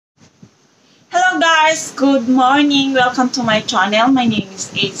guys! Good morning! Welcome to my channel. My name is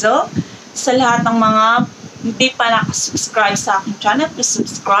Hazel. Sa lahat ng mga hindi pa nakasubscribe sa aking channel, please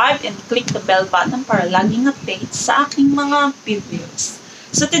subscribe and click the bell button para laging update sa aking mga videos.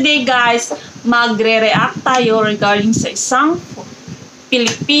 So today guys, magre-react tayo regarding sa isang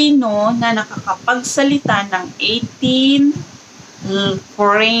Filipino na nakakapagsalita ng 18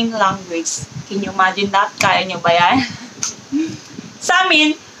 foreign language. Can you imagine that? Kaya nyo ba yan? Sa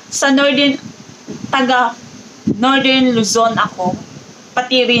amin, sa Northern Luzon ako,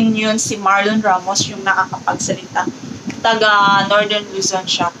 pati rin yun si Marlon Ramos yung nakakapagsalita. Taga Northern Luzon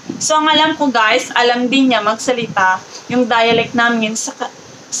siya. So, ang alam ko guys, alam din niya magsalita yung dialect namin sa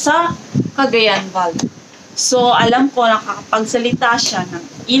Cagayan Valley. So, alam ko nakakapagsalita siya ng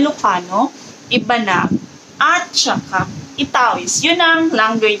Ilocano, Ibanag, at saka Itawis. Yun ang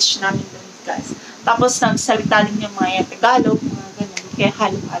language namin doon guys. Tapos, nagsalita din yung mga Tagalog, mga ganun. Kaya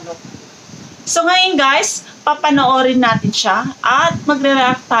halo-halo. So, ngayon guys, papanoorin natin siya at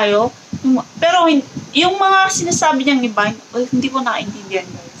magre-react tayo. Pero, yung mga sinasabi niyang iba, hindi ko nakaintindihan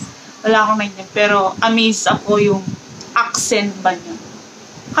guys. Wala akong naintindihan. Pero, amazed ako yung accent ba niya.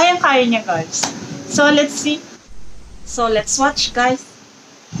 Kayang-kaya niya guys. So, let's see. So, let's watch guys.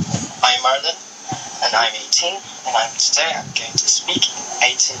 I'm Marlon, and I'm 18, and today I'm going to speak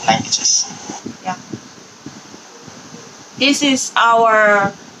 18 languages. Yeah. This is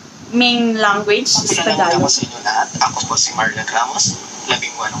our main language is Tagalog. Ako sa inyo lahat. Ako po si Marlon Ramos, 18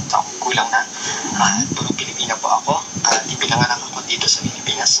 taong gulang na. Puro Pilipino po ako. Ipinanganak ako dito sa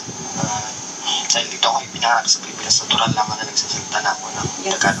Pilipinas. Dahil dito ako ipinanganak sa Pilipinas, natural lamang na nagsasalita na ako ng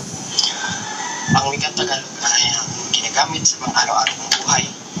Tagalog. Ang wikang Tagalog ay ang ginagamit sa mga araw-araw ng buhay.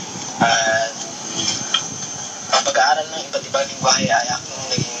 Ang pag-aaral ng iba't ibang lingwahe ay aking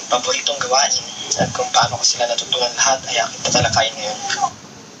naging paboritong gawain. At kung paano ko sila natutunan lahat ay aking tatalakayin ngayon.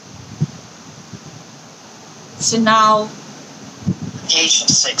 So now, at the age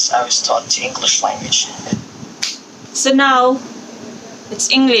of 6, I was taught the English language. So now, it's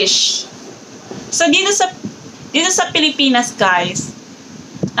English. So dito sa Pilipinas guys,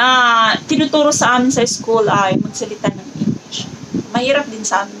 tinuturo sa amin sa school ay magsalita ng English. Mahirap din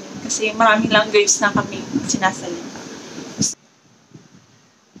sa amin kasi maraming language na kami sinasalita.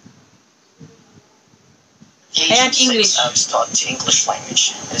 At the age of 6, English. I was taught the English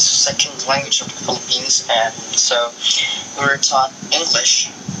language. It's the second language of the Philippines, and so we were taught English,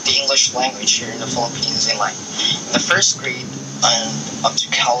 the English language here in the Philippines in the first grade and up to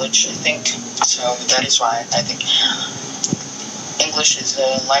college, I think. So that is why I think English is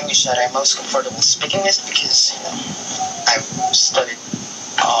the language that I'm most comfortable speaking with because I've studied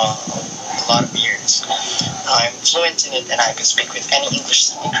a lot of years. I'm fluent in it and I can speak with any English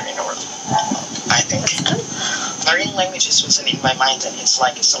speaker in the world. I think learning languages wasn't in my mind and it's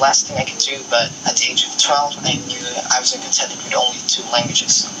the last thing I could do, but at the age of 12 I knew I wasn't contented with only 2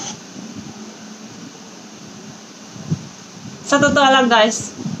 languages. Sa totoo lang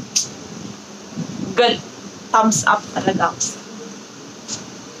guys, good thumbs up talaga ako.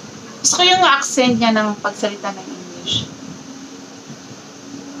 Gusto ko yung accent niya ng pagsalita ng English.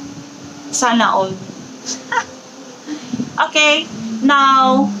 Sana all. Okay,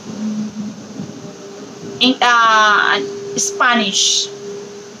 now in Spanish.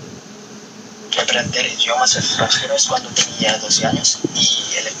 Aprender idiomas extranjeros cuando tenía 12 años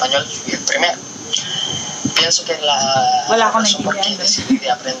y el español fui el primero. Pienso que la razón por qué decidí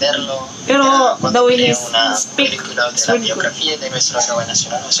de aprenderlo era cuando creé una película de la biografía de nuestro héroe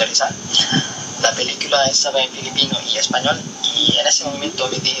nacional, José Rizal. La película estaba en filipino y español y en ese momento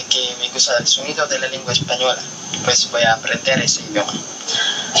me dije que me gusta el sonido de la lengua española, pues voy a aprender ese idioma.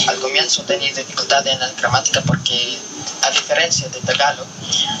 Al comienzo tenía dificultad en la gramática porque, a diferencia de Tagalog,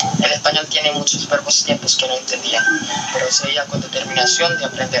 el español tiene muchos verbos tiempos que no entendía, pero seguía con determinación de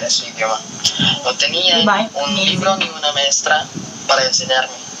aprender ese idioma. No tenía un libro ni una maestra para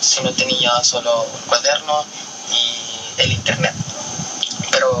enseñarme, sino tenía solo un cuaderno y el internet.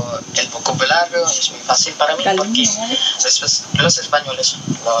 Pero el vocabulario es muy fácil para mí porque los españoles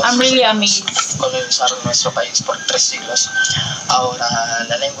colonizaron nuestro país por 3 siglos. Ahora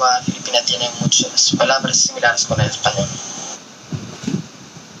la lengua filipina tiene muchas palabras similares con el español.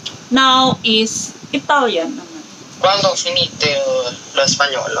 Now is Italian. Quando ho finito lo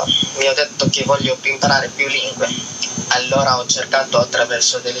spagnolo mi ho detto che voglio imparare più lingue. Allora ho cercato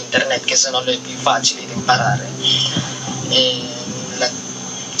attraverso dell'internet che sono le più facili da imparare.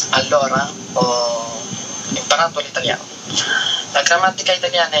 Allora ho imparato l'italiano. La grammatica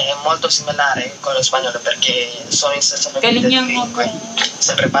italiana è molto similare con lo spagnolo perché sono in stessa famiglia di lingue.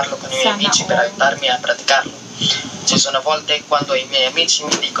 Sempre parlo con i miei amici per aiutarmi a praticarlo. Ci sono volte quando i miei amici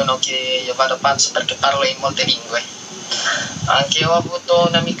mi dicono che io vado pazzo perché parlo in molte lingue. Anche ho avuto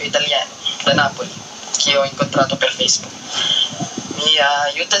un amico italiano da Napoli che ho incontrato per Facebook. Mi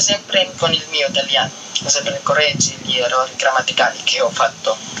aiuta sempre con il mio italiano, sempre correggi gli errori grammaticali che ho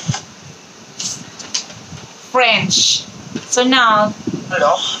fatto. French. So now,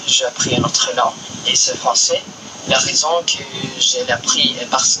 Alors, j'ai appris un autre langue, et c'est français. La raison que je l'ai appris est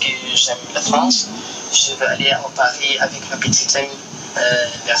parce que j'aime la France. Je veux aller au Paris avec ma petite amie.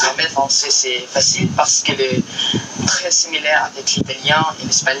 Le remède français, c'est facile parce qu'il est très similaire avec l'italien et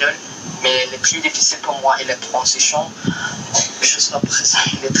l'espagnol. Mais le plus difficile pour moi est la prononciation. Jusqu'à présent,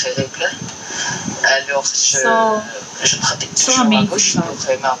 il est très réglé. Alors, je pratique toujours ma bouche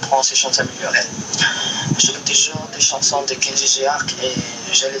pour ma prononciation s'améliorer. J'écoute toujours des chansons de Kenji Girac et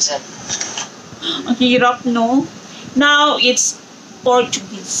je les aime. ang hirap, no? Now, it's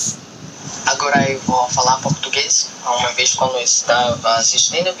Portuguese. Agora eu vou falar português. Uma vez quando eu estava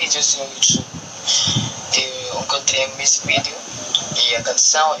assistindo vídeos no YouTube, eu encontrei um music video e a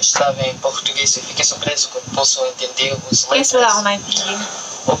canção estava em português. Eu fiquei surpreso que eu posso entender os Yes, wala letras. akong naintindihan.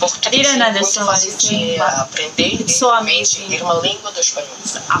 O português I é didn't muito understand what fácil he's saying, de but aprender it's so e amazing. ir uma língua do espanhol.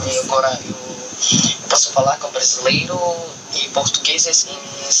 E agora eu posso falar com brasileiro e portugueses em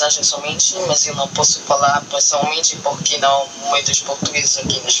mensagem somente, mas eu não posso falar pessoalmente porque não muitos portugueses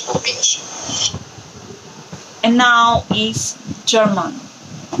aqui nas Filipinas. And now is German.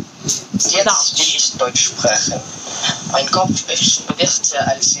 Jetzt will Dutch. ich Deutsch sprechen. Mein Kopf explodierte,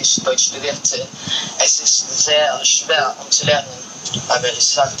 als ich Deutsch studierte. Es ist sehr schwer, zu lernen. Aber ich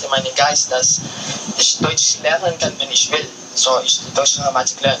sagte meinem Geist, dass ich Deutsch lernen kann, wenn ich will. So ich die deutsche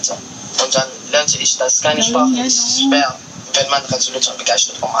Grammatik lernte. Und dann lernte ich, dass keine Sprache ist schwer, wenn man resolut und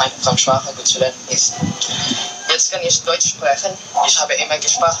begeistert von einer Fremdsprache gut zu lernen ist. Jetzt kann ich Deutsch sprechen. Ich habe immer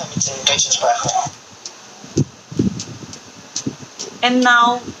gesprochen mit den deutschen Sprachen. And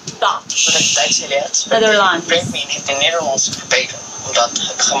now, Wat ik Dutch. Duits geleerd, Netherlands. brengt me in het Nederlands verbeteren. Omdat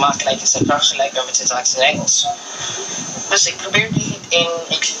het gemakkelijk is en vergelijkbaar met het Duits en Engels. Dus ik probeerde het en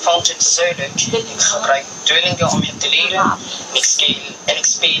ik vond het zo leuk. Ik gebruik Duolingo om het te leren. Ik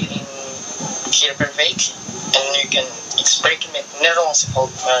speel een keer per week. En nu kan ik spreken met Nederlandse volk,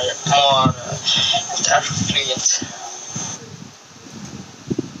 maar niet erg vloeiend.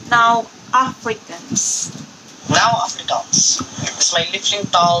 Now, Africans. Nou, Afrikaans. Het is mijn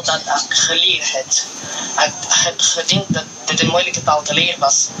lievelingstaal dat ik geleerd heb. Ik heb gedacht dat dit een moeilijke taal te leren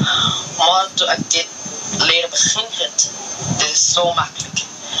was. Maar toen ik dit leren begin had, dit is zo makkelijk.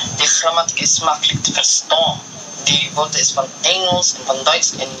 De grammatiek is makkelijk te verstaan. Die woorden is van Engels en van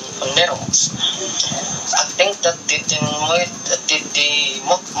Duits en van Nederlands. Ik denk dat dit de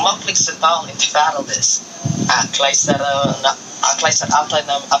makkelijkste taal in de wereld is. Ik luister altijd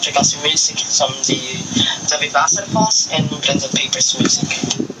naar Afrikaanse muziek, zoals die David Wasserfalls en Brendan Papers muziek.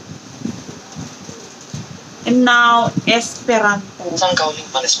 And now, Esperanto. Isang gawling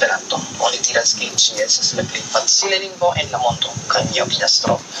van Esperanto, onitiras que es la play facile lingua en la mondo, kanya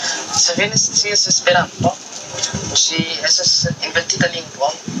piastro. Sa Venice es Esperanto, si es invertida lingua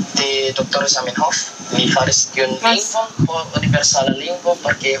de Dr. Zamenhof, mi faris yun lingua por universal lingua,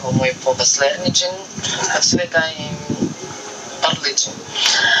 porque homo povas lerni gin, facile kaj parli gin.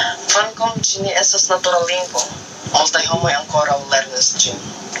 Kvankam ĝi ne estas natura lingvo, multaj homoj ankoraŭ lernas ĝin.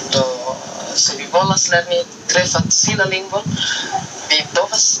 Do se vi volas lerni tre facila lingvon, vi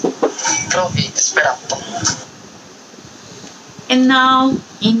devas provi Esperanto. And now,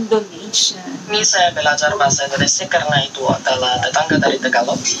 Indonesian. Ini saya belajar bahasa Indonesia karena itu adalah tetangga dari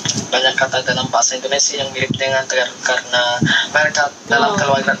Tagalog. Banyak kata dalam bahasa Indonesia yang mirip dengan Tagalog karena mereka dalam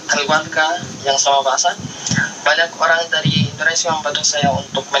keluarga yang sama bahasa. Banyak orang dari Indonesia membantu saya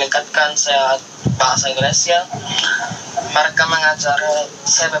untuk meningkatkan saya bahasa Indonesia. Mereka mengajar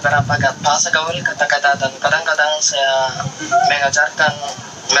saya beberapa bahasa gaul, kata-kata, dan kadang-kadang saya mengajarkan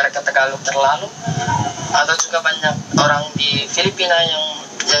mereka Tagalog terlalu. Ada juga banyak orang di Filipina yang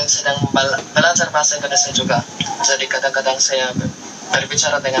sedang belajar bahasa Indonesia juga. Jadi kadang-kadang saya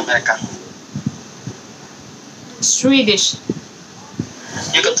berbicara dengan mereka. Swedish.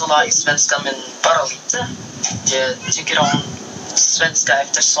 Jag kan tala i svenska men bara lite. Jag tycker om svenska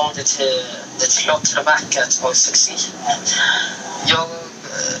eftersom det låter vackert och sexy. Jag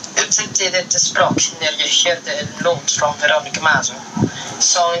upptäckte detta språk när jag hörde en låt från Veronica Maggio.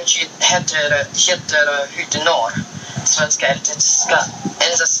 Sången heter Hudnår. Svenska är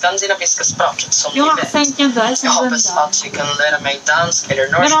det skandinaviska språket som Yung ni vet. accent niya, guys, Jag ang hoppas ganda. att jag kan lära mig dansk eller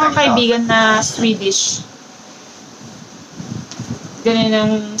norska Meron akong idag. kaibigan na Swedish. Ganun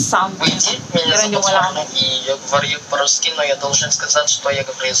ang sound. Уйди, меня Pero hindi зовут wala Марна, и я говорю по-русски, но я должен сказать, что я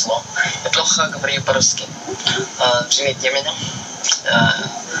говорю зло. Я плохо говорю по-русски. Извините меня.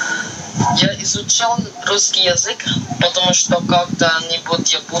 Я изучал русский язык, потому что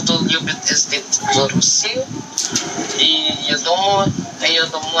когда-нибудь я буду любить ездить в Россию. И я думаю,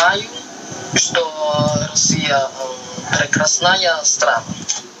 что Россия прекрасная страна.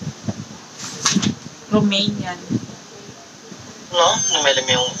 Romanian. No, numele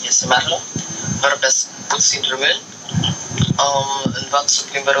meu este Marlon, vorbesc puțin român, învăț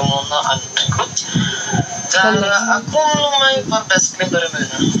limba română anul trecut, dar acum nu mai vorbesc limba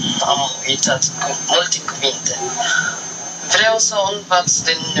română, am uitat multe cuvinte. Vreau să învăț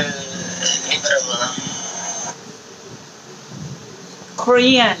din limba română.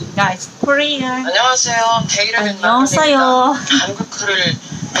 Korean, guys. Korean. 안녕하세요, 대이름은 안녕하세요. 마르입니다. 한국어를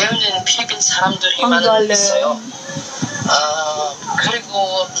배우는 필리핀 사람들이 많이 있어요.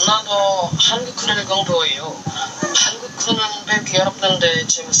 그리고 나도 한국어를 공부해요. 한국어는 배우기 어렵는데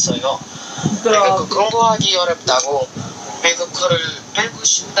재밌어요. 외국어 공부하기 어렵다고 외국어를 배우고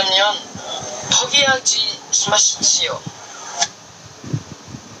싶다면 포기하지 마십시오.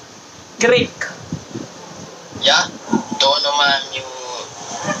 Greek. Ya, todo nomás mi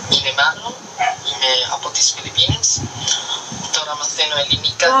Marlon y me apotis Philippines. Tora mateno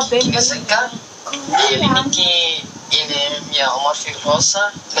elinika kineseka. Y eliniki ine mia omorfi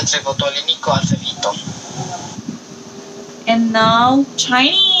rosa, letrevo to eliniko alfavito. And now,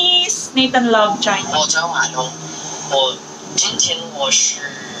 Chinese. Nathan love Chinese. 我叫马龙，今天我是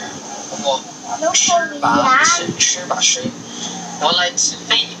我来自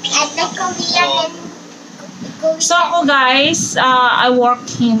菲律宾。So ako guys, I work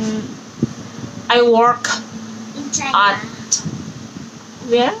at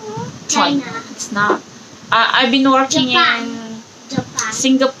where? China. It's not. I've been working in Japan.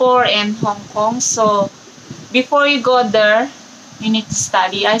 Singapore and Hong Kong. So before you go there, you need to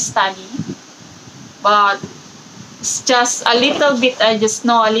study. I study, but it's just a little bit. I just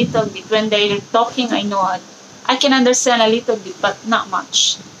know a little bit. When they're talking, I know it. I can understand a little bit, but not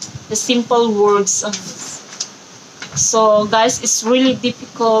much. The simple words on this. So guys, it's really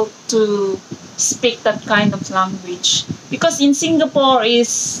difficult to speak that kind of language because in Singapore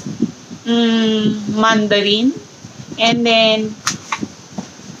is Mandarin, and then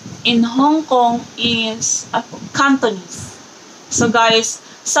in Hong Kong is Cantonese. So guys,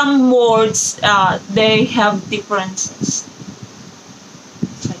 some words they have differences.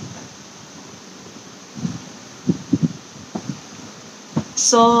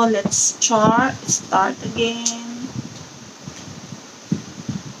 So let's start again.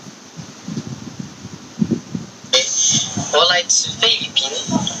 我来自菲律宾，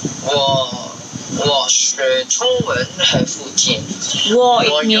我是中文和福建，Wo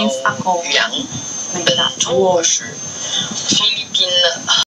it 我有 means ako. 两 Like 本 that. 中我是菲律宾